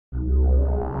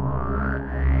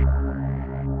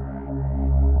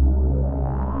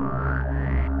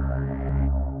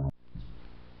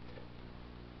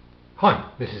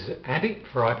Hi, this is Andy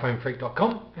for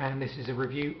iPhoneFreak.com, and this is a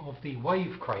review of the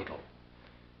Wave Cradle.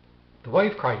 The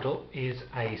Wave Cradle is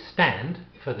a stand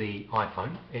for the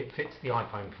iPhone. It fits the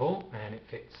iPhone 4 and it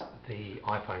fits the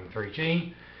iPhone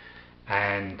 3G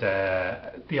and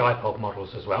the iPod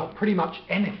models as well. Pretty much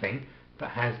anything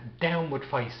that has downward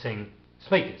facing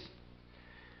speakers.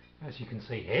 As you can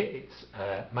see here, it's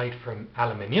made from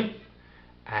aluminium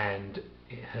and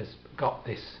it has got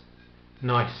this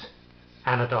nice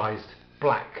anodized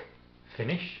black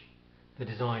finish. The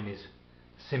design is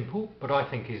simple, but I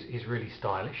think is really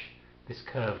stylish. This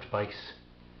curved base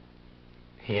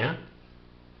here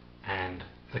and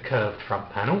the curved front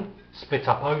panel, split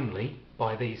up only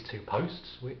by these two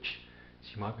posts, which,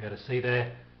 as you might be able to see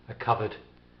there, are covered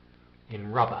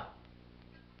in rubber.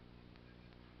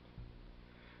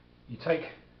 You take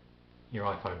your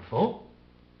iPhone 4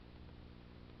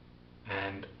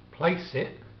 and place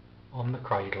it on the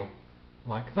cradle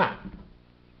like that,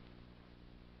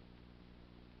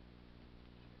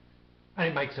 and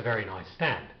it makes a very nice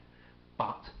stand.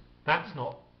 But that's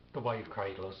not the Wave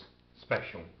Cradle's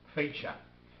special feature.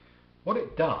 What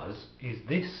it does is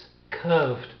this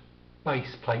curved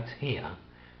base plate here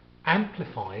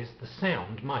amplifies the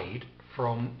sound made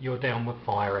from your downward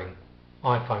firing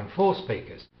iPhone 4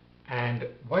 speakers, and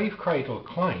Wave Cradle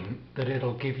claim that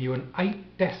it'll give you an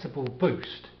 8 decibel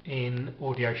boost in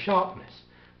audio sharpness.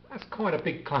 That's quite a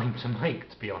big claim to make,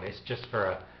 to be honest, just for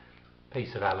a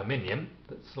piece of aluminium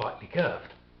that's slightly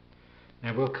curved.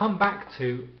 Now we'll come back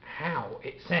to how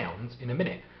it sounds in a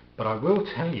minute, but I will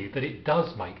tell you that it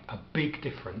does make a big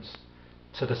difference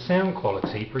to the sound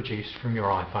quality produced from your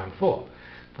iPhone 4.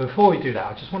 But before we do that,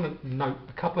 I just want to note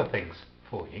a couple of things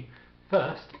for you.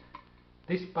 First,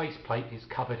 this base plate is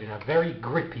covered in a very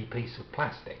grippy piece of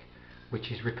plastic,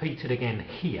 which is repeated again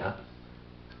here,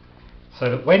 so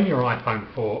that when your iPhone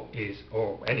 4 is,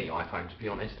 or any iPhone to be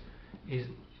honest, is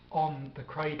on the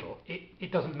cradle,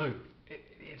 it doesn't move.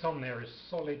 It's on there as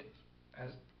solid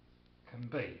as can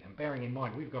be. And bearing in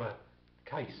mind we've got a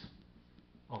case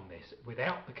on this.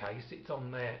 Without the case, it's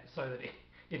on there so that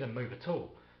it doesn't move at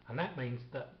all. And that means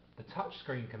that the touch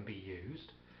screen can be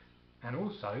used, and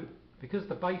also because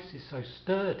the base is so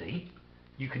sturdy,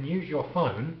 you can use your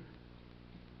phone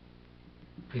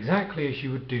exactly as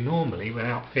you would do normally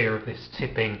without fear of this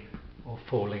tipping or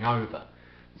falling over.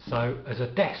 So as a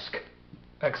desk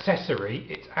accessory,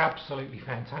 it's absolutely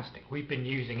fantastic. We've been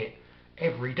using it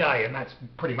every day, and that's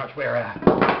pretty much where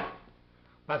our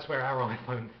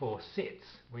iPhone 4 sits.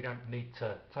 We don't need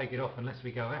to take it off unless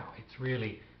we go out. It's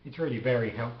really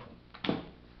very helpful.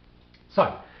 So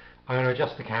I'm going to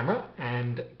adjust the camera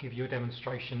and give you a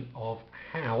demonstration of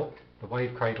how the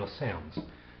Wave Cradle sounds.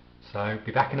 So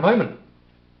be back in a moment.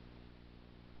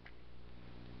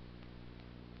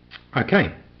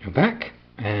 Okay, you're back,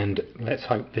 and let's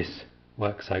hope this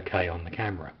works okay on the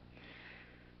camera.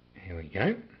 Here we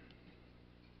go.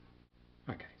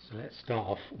 Okay, so let's start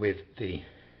off with the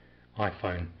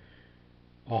iPhone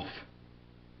off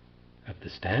of the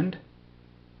stand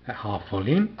at half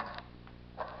volume.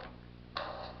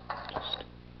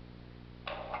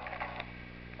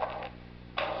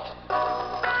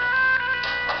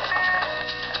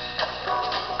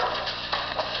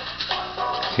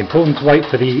 It's important to wait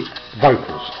for the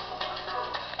vocals.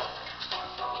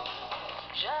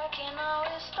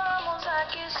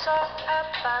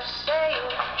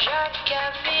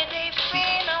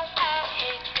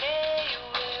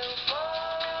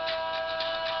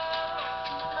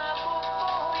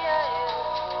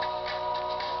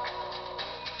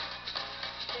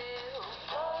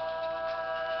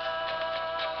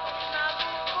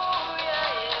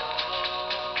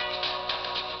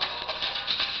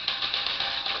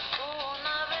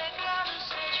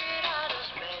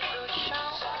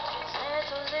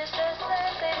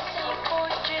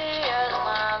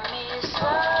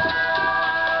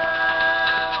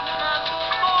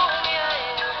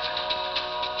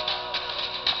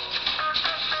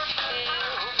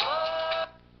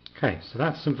 Okay, so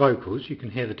that's some vocals. You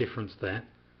can hear the difference there.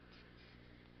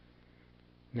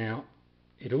 Now,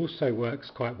 it also works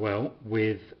quite well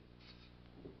with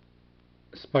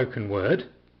spoken word.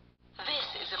 This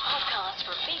is a podcast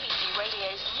from BBC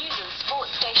Radio's news and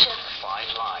sports station 5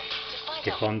 Live.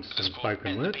 Skip on to some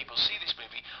spoken word. People see this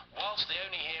movie whilst they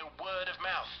only hear word of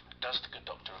mouth. Does the good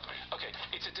doctor agree? Okay,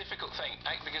 it's a difficult thing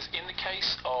because in the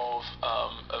case of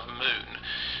Moon,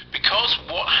 because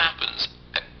what happens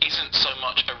isn't so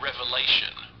much a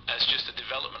revelation as just a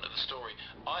development of the story.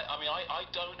 I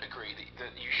don't agree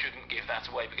that you shouldn't give that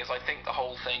away, because I think the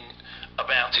whole thing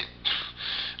about it,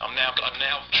 I'm now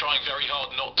trying very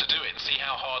hard not to do it and see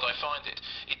how hard I find it.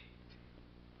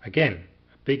 Again,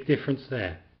 a Big difference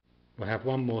there. We'll have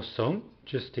one more song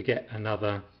just to get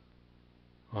another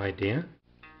idea.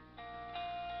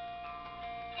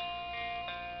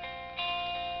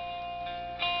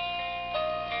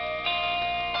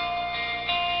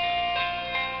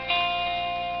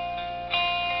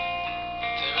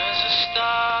 There is a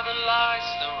star that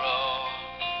lights the road.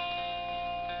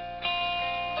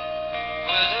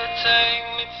 Will it take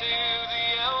me to the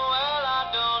end? Well, I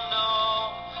don't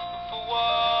know. But for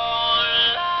one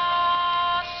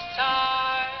last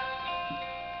time,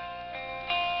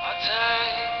 I'll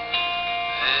take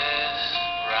this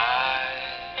ride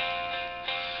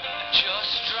and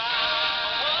just drive.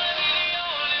 I wanna be the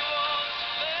only one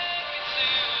to make it to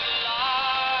the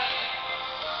light.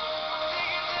 I'm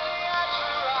digging to the edge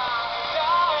where I'm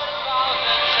forgotten about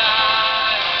the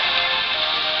time.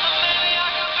 And maybe I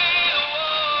could be the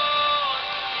one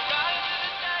riding to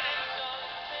the dead end of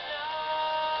tonight.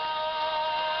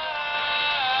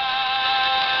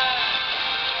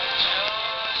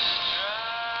 Just drive.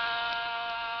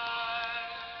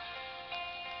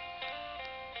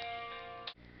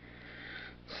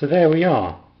 So there we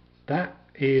are. That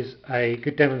is a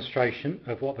good demonstration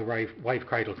of what the Wave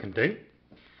Cradle can do.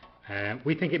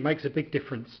 We think it makes a big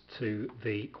difference to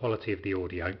the quality of the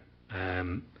audio.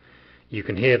 You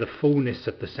can hear the fullness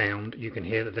of the sound. You can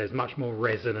hear that there's much more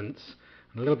resonance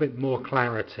and a little bit more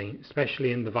clarity,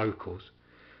 especially in the vocals,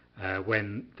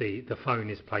 when the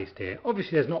phone is placed here.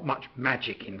 Obviously there's not much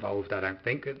magic involved, I don't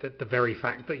think. The very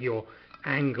fact that you're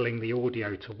angling the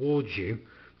audio towards you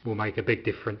will make a big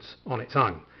difference on its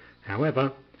own.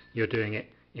 However, you're doing it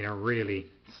in a really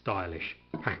stylish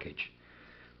package.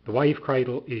 The Wave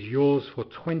Cradle is yours for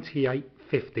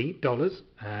 $28.50,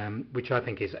 which I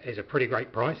think is a pretty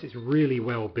great price. It's really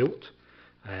well built,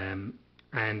 and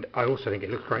I also think it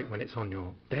looks great when it's on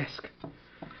your desk.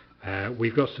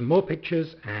 We've got some more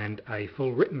pictures and a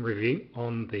full written review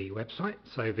on the website,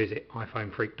 so visit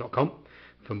iPhoneFreak.com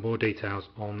for more details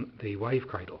on the Wave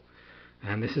Cradle.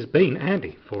 And this has been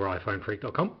Andy for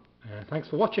iPhoneFreak.com. Thanks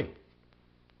for watching.